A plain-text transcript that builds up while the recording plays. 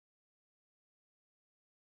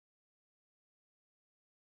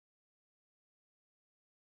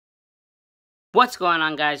What's going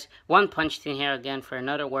on, guys? One Punch Team here again for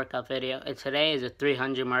another workout video, and today is the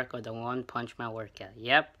 300 mark of the One Punch Man workout.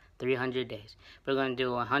 Yep, 300 days. We're going to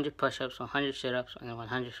do 100 push-ups, 100 sit-ups, and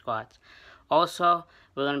 100 squats. Also,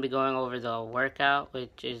 we're going to be going over the workout,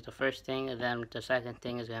 which is the first thing, and then the second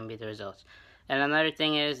thing is going to be the results. And another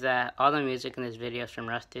thing is that all the music in this video is from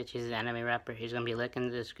Rustich. He's an anime rapper. He's going to be linked in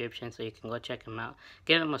the description, so you can go check him out.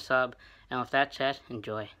 Give him a sub, and with that said,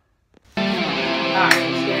 enjoy. Alright,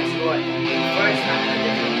 let's get into it. First, I'm going to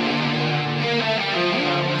do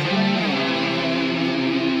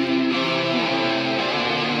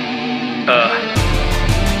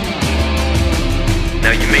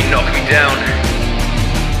Now you may knock me down,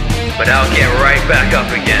 but I'll get right back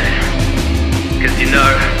up again. 'Cause you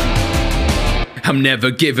know, I'm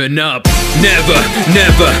never giving up. Never,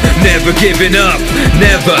 never, never giving up.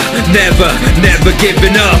 Never, never, never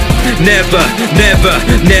giving up. Never, never,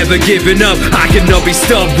 never giving up. I cannot be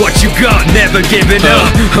stopped. What you got? Never giving up.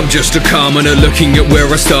 I'm just a commoner looking at where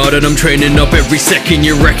I started. I'm training up every second.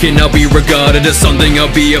 You reckon I'll be regarded as something?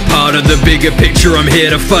 I'll be a part of the bigger picture. I'm here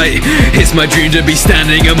to fight. It's my dream to be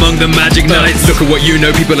standing among the magic knights. Look at what you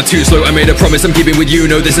know. People are too slow. I made a promise. I'm keeping with you.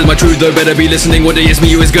 No, this is my truth though. Better be listening. One day it's me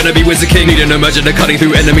who is gonna be Wizard King. Need an imagine the cutting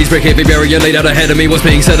through enemies. Break every barrier laid out ahead of me. What's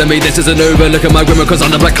being said of me? This isn't over. Look at my grimmer, 'cause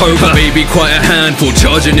I'm the Black Cobra. Maybe quite a handful,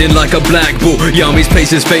 charging in like a black bull. Yami's place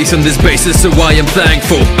his face on this basis, so I am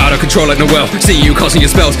thankful. Out of control like Noel, seeing you casting your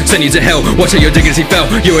spells, send you to hell. Watch how your dignity fell.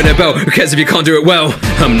 You're in a bell. Who cares if you can't do it well?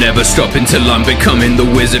 I'm never stopping till I'm becoming the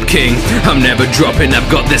Wizard King. I'm never dropping. I've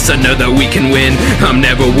got this. I know that we can win. I'm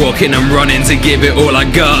never walking. I'm running to give it all I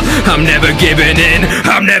got. I'm never giving in.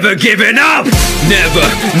 I'm never giving up. Never,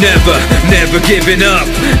 never, never giving up.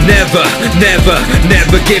 Never, never,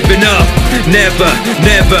 never giving up. Never,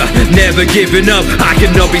 never, never giving up. I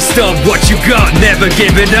cannot be stopped. What you got? Never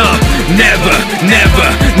giving up. Never, never,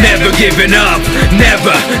 never giving up.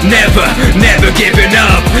 Never, never, never giving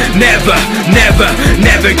up. Never, never,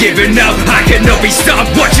 never giving up. I cannot be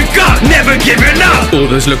stopped. What you got? Never giving up. All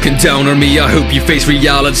those looking down on me, I hope you face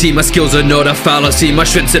reality. My skills are not a fallacy. My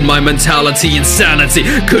strength's in my mentality. Insanity.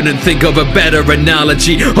 Couldn't think of a better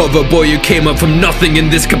analogy of a boy who came up from nothing in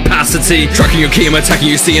this capacity. Tracking your key, I'm attacking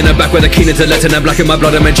you, seeing the back with a keen intellect and I'm black in my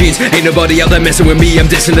blood and my jeans. Ain't nobody out there messing with me, I'm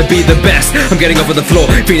destined to be the best. I'm getting off of the floor,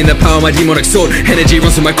 feeling the power of my demonic sword. Energy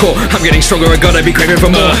runs through my core, I'm getting stronger, I gotta be craving for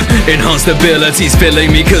more. Enhanced abilities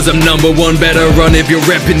filling me, 'cause I'm #1. Better run if you're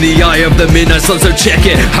repping the eye of the midnight sun, so check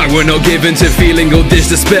it. I will not give in to feeling all this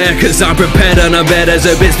despair, 'cause I'm prepared and I'm better as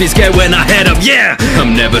a bitch be scared when I head up, yeah.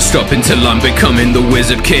 I'm never stopping till I'm becoming the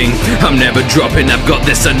Wizard King. I'm never dropping, I've got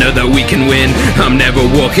this, I know that we can win. I'm never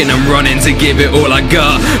walking, I'm running to give it all I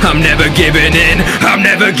got. I'm never giving in, I'm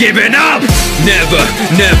never giving up. Never,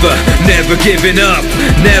 never, never giving up.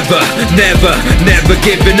 Never, never, never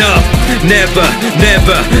giving up. Never,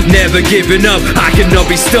 never, never giving up. I cannot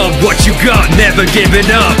be stopped. What you got? Never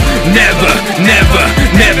giving up. Never, never,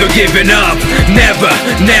 never giving up. Never,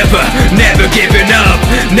 never, never giving up.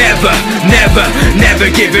 Never, never, never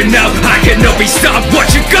giving up. I cannot be stopped.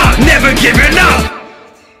 What you got? Never giving up.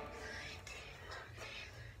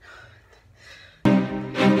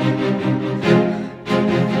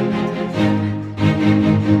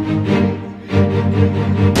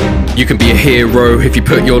 You can be a hero if you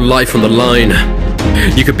put your life on the line.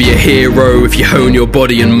 You could be a hero if you hone your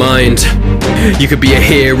body and mind. You could be a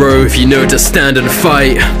hero if you know to stand and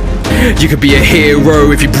fight. You could be a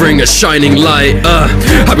hero if you bring a shining light.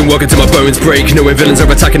 I've been working till my bones break, knowing villains are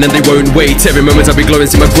attacking and they won't wait. Every moment I'll be glowing,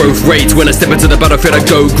 see my growth rate. When I step into the battlefield I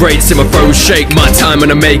go great, see my foes shake. My time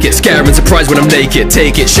and I make it, scare and surprise when I'm naked.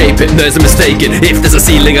 Take it, shape it, there's a mistaken. If there's a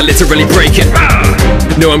ceiling I literally break it.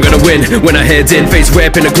 Know I'm gonna win when I head in, face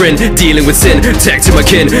whipping a grin. Dealing with sin, tech to my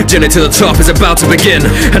kin. Journey to the top is about to begin.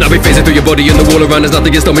 And I'll be phasing through your body and the wall around. There's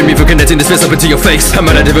nothing stopping me from connecting this fist up into your face. I'm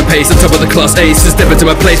at a different pace, on top of the class ace. To step into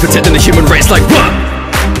my place, protecting the human race like what?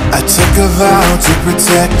 I took a vow to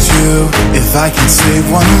protect you. If I can save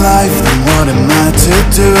one life, then what am I to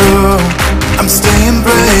do? I'm staying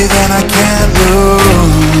brave and I can't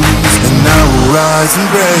lose. And I will rise and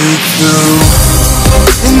break through.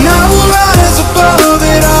 And I will rise above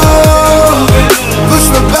it all. Push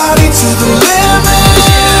my body to the limit.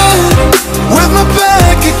 With my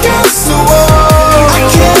back against the wall. I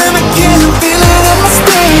can't feel it in my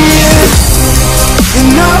spirit.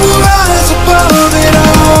 And I will rise above it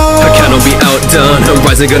all. I cannot be outdone, I'm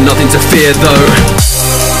rising, got nothing to fear though.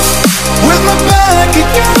 With my back back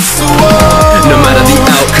against the wall. No matter the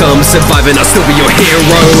outcome, surviving, I'll still be your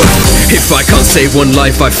hero. If I can't save one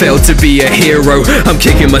life, I failed to be a hero. I'm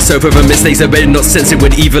kicking myself over mistakes I made, not sensing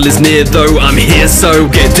when evil is near. Though I'm here,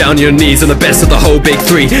 so get down your knees. I'm the best of the whole big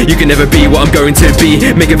three. You can never be what I'm going to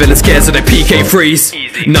be. Make a villain scared so they PK freeze.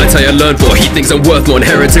 Nights I learned for, he thinks I'm worth more.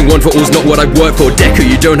 Inheriting one for all's not what I work for. Deku,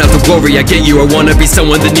 you don't have to worry, I get you. I wanna be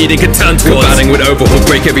someone that needing can turn towards. Batting with overhaul,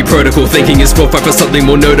 break every protocol. Thinking is for fight for something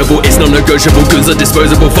more notable. It's non-negotiable, goods are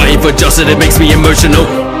disposable. Fighting for justice, it makes me emotional.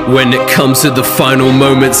 When it comes to the final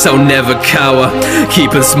moments, I'll never cower.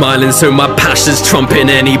 Keep on smiling so my passion's trumping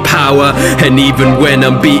any power. And even when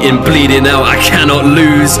I'm beaten, bleeding out, I cannot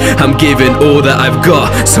lose. I'm giving all that I've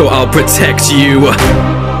got, so I'll protect you.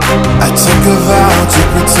 I took a vow to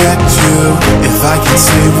protect you. If I can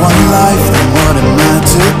save one life, then what am I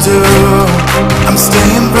to do? I'm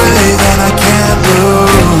staying brave and I can't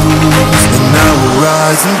lose. And I will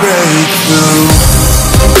rise and break through.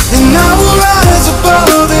 And I will rise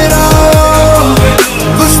above it all.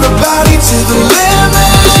 Push my body to the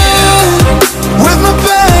limit. With my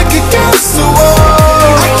back against the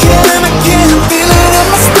wall. I can't feel it in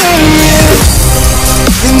my spirit.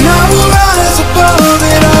 And I will rise above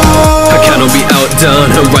it all. I cannot be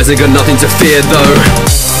outdone, I'm rising, got nothing to fear though.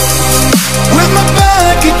 With my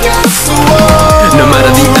back against the wall. No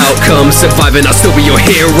matter the outcome, surviving, I'll still be your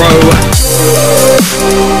hero.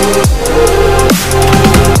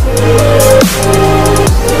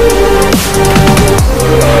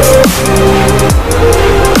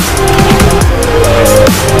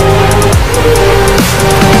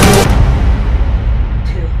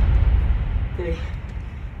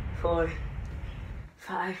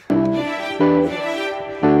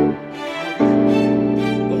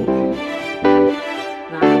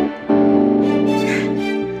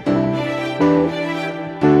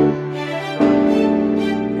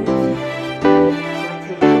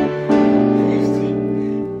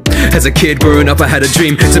 As a kid growing up I had a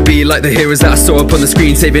dream to be like the heroes that I saw up on the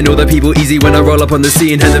screen, saving all the people easy when I roll up on the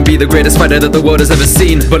scene, and then be the greatest fighter that the world has ever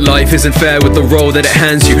seen. But life isn't fair with the role that it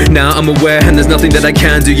hands you. Now I'm aware and there's nothing that I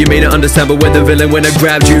can do. You may not understand, but when the villain went and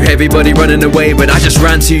grabbed you, everybody running away, but I just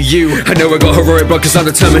ran to you. I know I got heroic blood cause I'm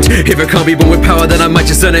determined. If I can't be born with power then I might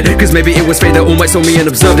just earn it. Cause maybe it was fate that All Might saw me and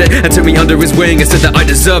observed it, and took me under his wing and said that I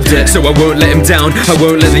deserved it. So I won't let him down, I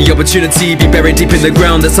won't let the opportunity be buried deep in the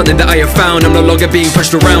ground. That's something that I have found, I'm no longer being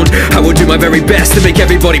pushed around. I will do my very best to make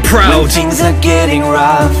everybody proud. When things are getting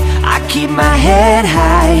rough, I keep my head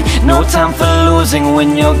high. No time for losing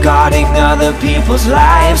when you're guarding other people's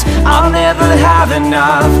lives. I'll never have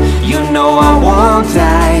enough, you know I won't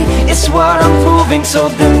die. It's what I'm proving, so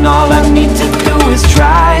then all I need to do is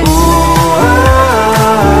try. Ooh,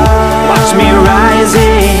 watch me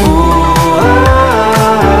rising. Ooh,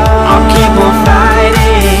 I'll keep on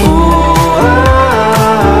fighting. Ooh,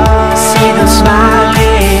 see them smiling.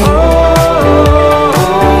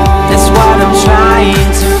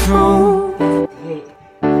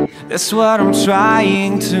 That's what I'm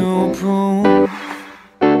trying to prove.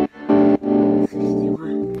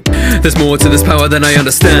 There's more to this power than I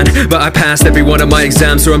understand, but I passed every one of my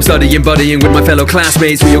exams, so I'm studying, buddying with my fellow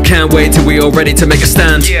classmates. We all can't wait till we're all ready to make a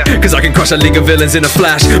stand. Cause I can crush a league of villains in a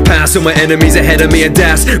flash. Pass all my enemies ahead of me and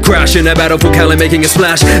dash. Crash in a battle for Cali, making a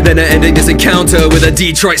splash. Then I ending this encounter with a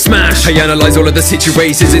Detroit smash. I analyze all of the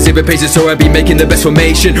situations, exhibit patience, so I be making the best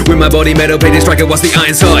formation. With my body metal painted striker, what's the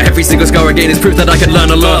iron's heart? Every single scar I gain is proof that I can learn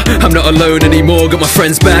a lot. I'm not alone anymore, got my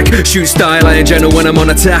friends back. Shoot style, I am gentle when I'm on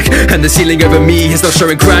attack. And the ceiling over me is not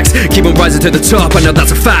showing cracks. Keep on rising to the top, I know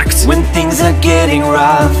that's a fact. When things are getting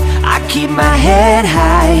rough, I keep my head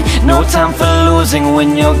high. No time for losing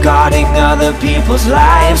when you're guarding other people's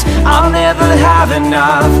lives. I'll never have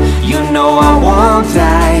enough, you know I won't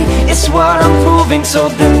die. It's what I'm proving, so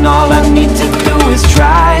then all I need to do is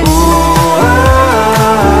try. Ooh,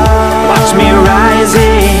 watch me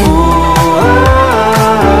rising. Ooh,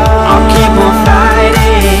 I'll keep on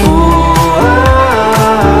fighting. Ooh,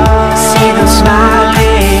 see them smiling.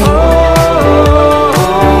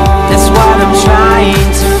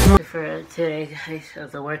 For today, guys,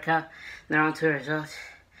 of the workout. Now on to the results,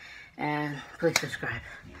 and please subscribe.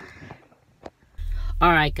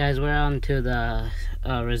 Alright guys, we're on to the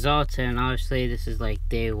results, and obviously this is like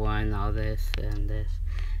day one, all this and this,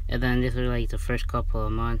 and then this is like the first couple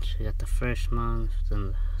of months. We got the first month, then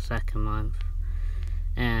the second month,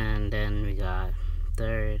 and then we got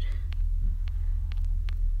third.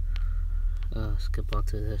 Skip all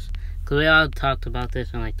through this, because we all talked about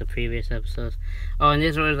this in like the previous episodes. Oh, and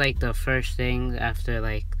this was like the first thing after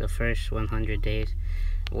like the first 100 days.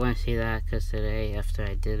 I want to see that because today after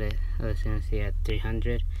I did it, I was going to see at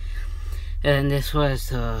 300. And this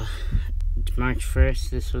was March 1st,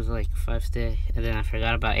 this was like 5th day, and then I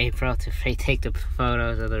forgot about April to take the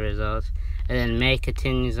photos of the results, and then May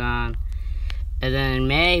continues on, and then in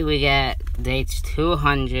May we get dates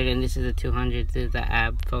 200, and this is the 200, this is the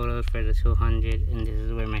ab photos for the 200, and this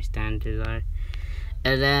is where my standards are.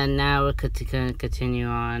 And then now we're gonna continue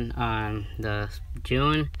on the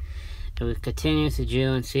June, and we continue to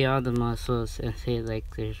June, see all the muscles, and see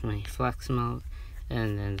like there's my flex mode,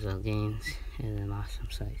 and then the gains, and then awesome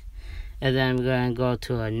size. And then we're gonna go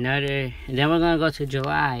to another, and then we're gonna go to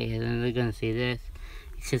July, and then we're gonna see this.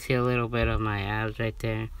 You can see a little bit of my abs right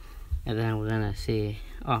there. And then we're gonna see,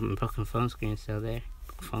 oh, my broken phone screen still there,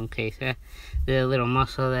 phone case there. There's a little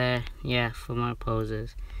muscle there, yeah, for more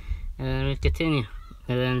poses. And then we continue.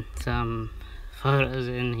 And then some photos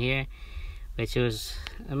in here, which was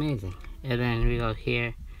amazing. And then we go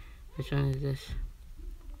here. Which one is this?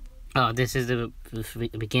 Oh, this is the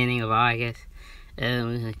beginning of August. And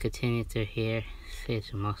we're gonna continue through here, see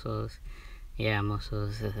some muscles, yeah,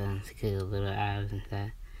 muscles, and then get a little abs and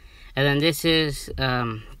that. And then this is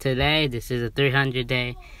today. This is a 300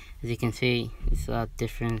 day. As you can see, it's a lot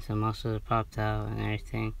different. Some muscles popped out and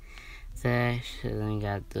everything. There, and then you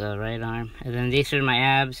got the right arm. And then these are my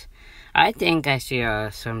abs. I think I see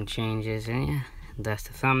some changes, and yeah, that's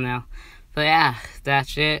the thumbnail. But yeah,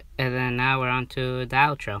 that's it. And then now we're on to the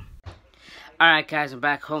outro. Alright guys, I'm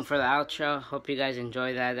back home for the outro. Hope you guys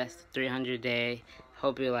enjoyed that. That's the 300 day.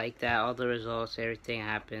 Hope you like that. All the results, everything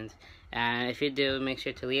happens. And if you do, make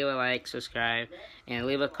sure to leave a like, subscribe, and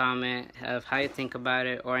leave a comment of how you think about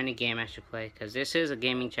it or any game I should play. Because this is a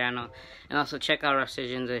gaming channel. And also check out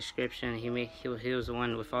Rustage in the description. He was the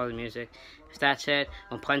one with all the music. With that said,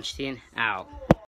 I'm Punch Teen out.